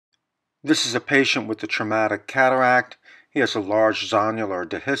This is a patient with a traumatic cataract. He has a large zonular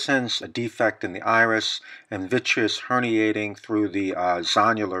dehiscence, a defect in the iris, and vitreous herniating through the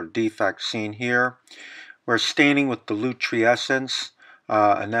zonular defect seen here. We're staining with dilute treescence,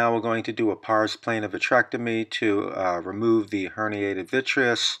 and now we're going to do a pars plana vitrectomy to remove the herniated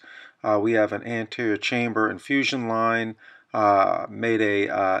vitreous. We have an anterior chamber infusion line, made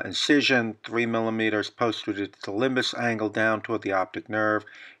a incision 3 millimeters posterior to the limbus, angle down toward the optic nerve,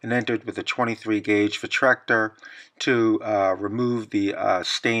 and entered with a 23 gauge vitrector to remove the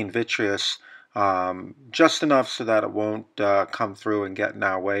stained vitreous, just enough so that it won't come through and get in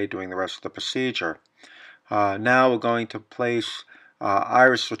our way during the rest of the procedure. Now we're going to place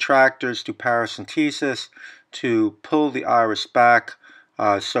iris retractors to paracentesis to pull the iris back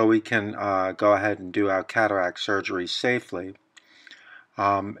so we can go ahead and do our cataract surgery safely.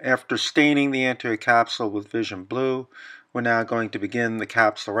 After staining the anterior capsule with Vision Blue, we're now going to begin the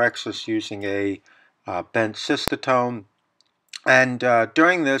capsulorhexis using a bent cystotome. And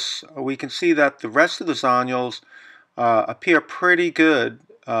during this, we can see that the rest of the zonules appear pretty good,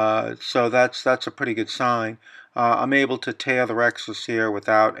 so that's a pretty good sign. I'm able to tear the rhexis here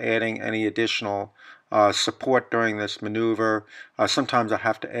without adding any additional support during this maneuver. Sometimes I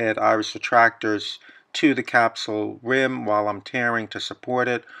have to add iris retractors to the capsule rim while I'm tearing to support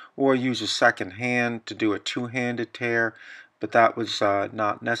it, or use a second hand to do a two-handed tear, but that was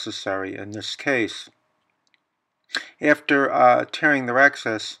not necessary in this case. After tearing the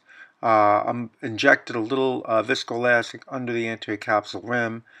rhexis, I'm injected a little viscoelastic under the anterior capsule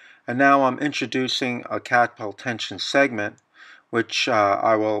rim, and now I'm introducing a capsular tension segment, which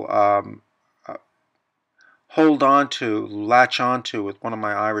I will hold on to, latch onto with one of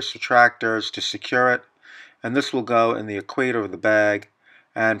my iris retractors to secure it, and this will go in the equator of the bag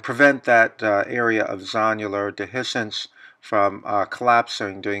and prevent that area of zonular dehiscence from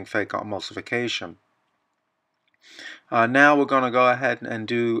collapsing during phacoemulsification. Now we're going to go ahead and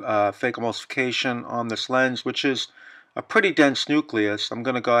do phacoemulsification on this lens, which is a pretty dense nucleus. I'm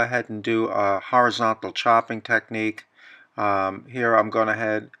going to go ahead and do a horizontal chopping technique. Here I'm going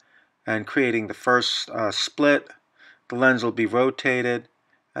ahead and creating the first split. The lens will be rotated,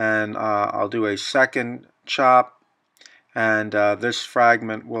 and I'll do a second chop, and this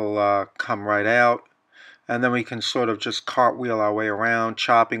fragment will come right out. And then we can sort of just cartwheel our way around,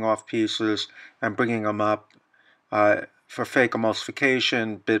 chopping off pieces and bringing them up for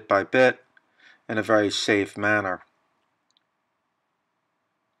phacoemulsification bit by bit in a very safe manner.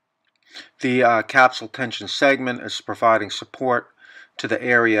 The capsule tension segment is providing support to the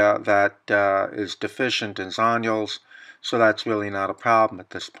area that is deficient in zonules, so that's really not a problem at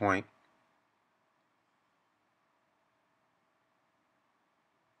this point.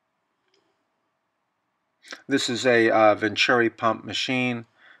 This is a Venturi pump machine,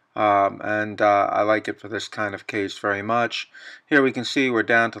 and I like it for this kind of case very much. Here we can see we're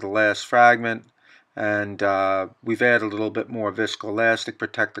down to the last fragment, and we've added a little bit more viscoelastic,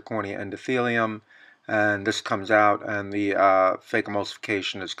 protect the cornea endothelium, and this comes out and the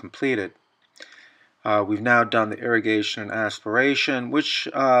phacoemulsification is completed. We've now done the irrigation and aspiration, which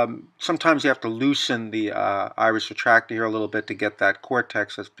sometimes you have to loosen the iris retractor here a little bit to get that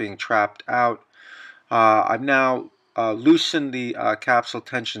cortex that's being trapped out. I've now loosened the capsule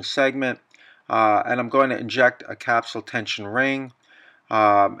tension segment, and I'm going to inject a capsule tension ring.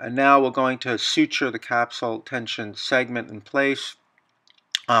 And now we're going to suture the capsule tension segment in place.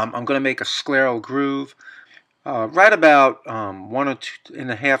 I'm going to make a scleral groove right about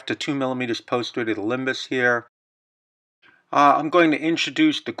 1.5 to 2 millimeters posterior to the limbus here. I'm going to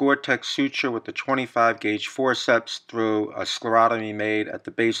introduce the Gore-Tex suture with the 25 gauge forceps through a sclerotomy made at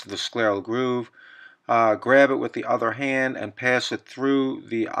the base of the scleral groove. Grab it with the other hand and pass it through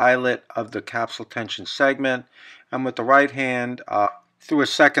the eyelet of the capsule tension segment, and with the right hand, through a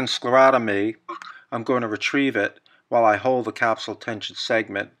second sclerotomy, I'm going to retrieve it while I hold the capsule tension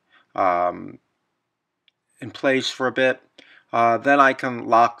segment in place for a bit. Then I can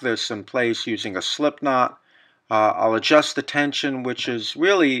lock this in place using a slip knot. I'll adjust the tension, which is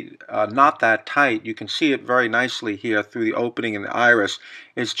really not that tight. You can see it very nicely here through the opening in the iris.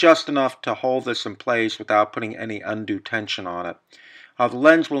 It's just enough to hold this in place without putting any undue tension on it. The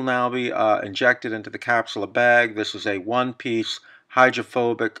lens will now be injected into the capsular bag. This is a one-piece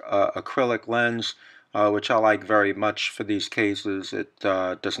hydrophobic acrylic lens, which I like very much for these cases. It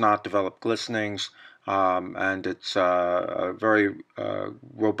does not develop glistenings. And it's a very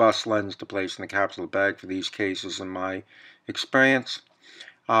robust lens to place in the capsular bag for these cases in my experience.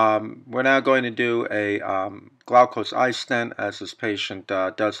 We're now going to do a glaucose iStent, as this patient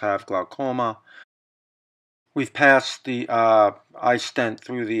does have glaucoma. We've passed the iStent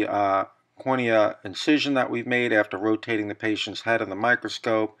through the cornea incision that we've made after rotating the patient's head in the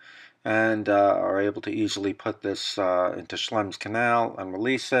microscope, and are able to easily put this into Schlemm's canal and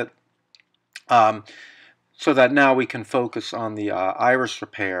release it, so that now we can focus on the iris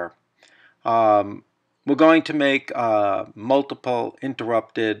repair. We're going to make multiple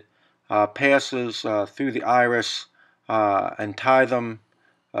interrupted passes through the iris and tie them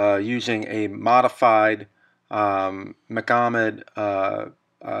using a modified McAmid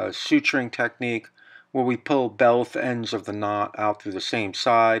suturing technique, where we pull both ends of the knot out through the same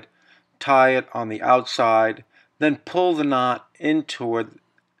side, tie it on the outside, then pull the knot in toward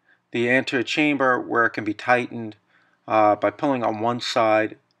the anterior chamber where it can be tightened by pulling on one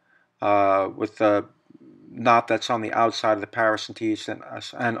side with the knot that's on the outside of the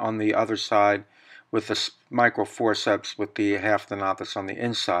paracentesis, and on the other side with the microforceps with the half the knot that's on the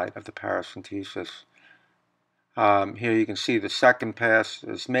inside of the paracentesis. Here you can see the second pass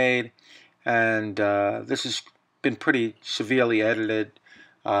is made, and this has been pretty severely edited,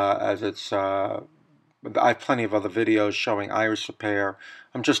 as it's I have plenty of other videos showing iris repair.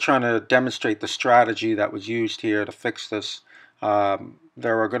 I'm just trying to demonstrate the strategy that was used here to fix this.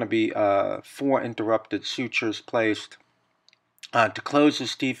 There are going to be 4 interrupted sutures placed to close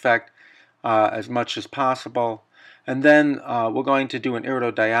this defect as much as possible. And then we're going to do an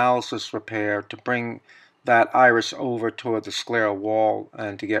iridodialysis repair to bring that iris over toward the scleral wall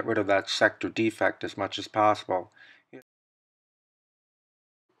and to get rid of that sector defect as much as possible.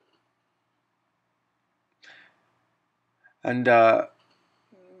 And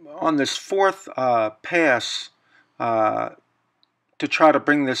on this fourth pass, to try to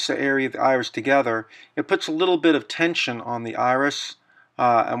bring this area of the iris together, it puts a little bit of tension on the iris,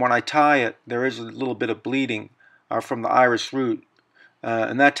 and when I tie it, there is a little bit of bleeding from the iris root,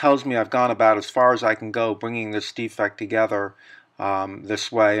 and that tells me I've gone about as far as I can go bringing this defect together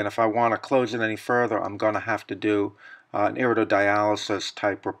this way, and if I want to close it any further, I'm going to have to do an iridodialysis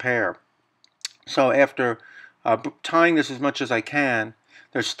type repair. So after tying this as much as I can,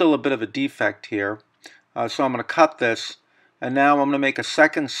 there's still a bit of a defect here, so I'm going to cut this. And now I'm going to make a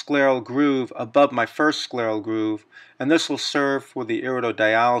second scleral groove above my first scleral groove, and this will serve for the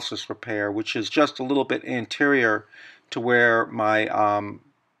iridodialysis repair, which is just a little bit anterior to where my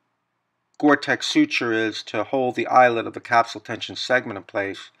Gore-Tex suture is to hold the eyelet of the capsule tension segment in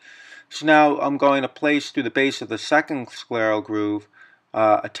place. So now I'm going to place through the base of the second scleral groove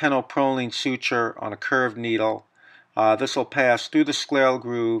a tenoproline suture on a curved needle. This will pass through the scleral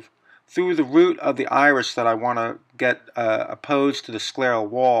groove, through the root of the iris that I want to get opposed to the scleral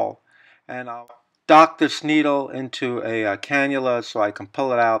wall, and I'll dock this needle into a cannula so I can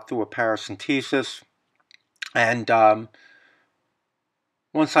pull it out through a paracentesis. And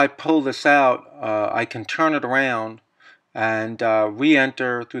once I pull this out, I can turn it around and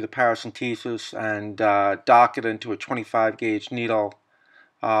re-enter through the paracentesis and dock it into a 25 gauge needle,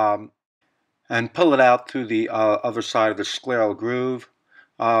 and pull it out through the other side of the scleral groove.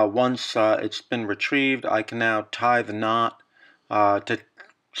 Once it's been retrieved, I can now tie the knot to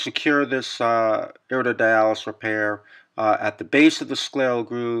secure this iridodialysis repair at the base of the scleral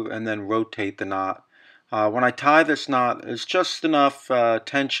groove, and then rotate the knot. When I tie this knot, it's just enough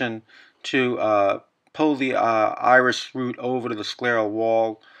tension to pull the iris root over to the scleral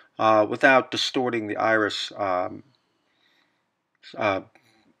wall without distorting the iris or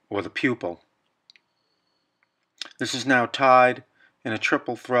the pupil. This is now tied in a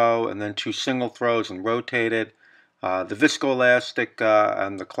triple throw and then 2 single throws and rotated. The viscoelastic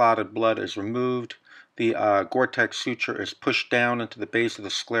and the clotted blood is removed. The Gore-Tex suture is pushed down into the base of the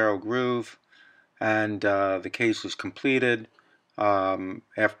scleral groove, and the case is completed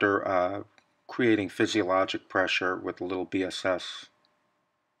after creating physiologic pressure with a little BSS.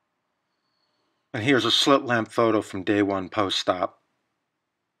 And here's a slit lamp photo from day 1 post-op.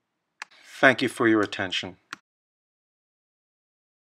 Thank you for your attention.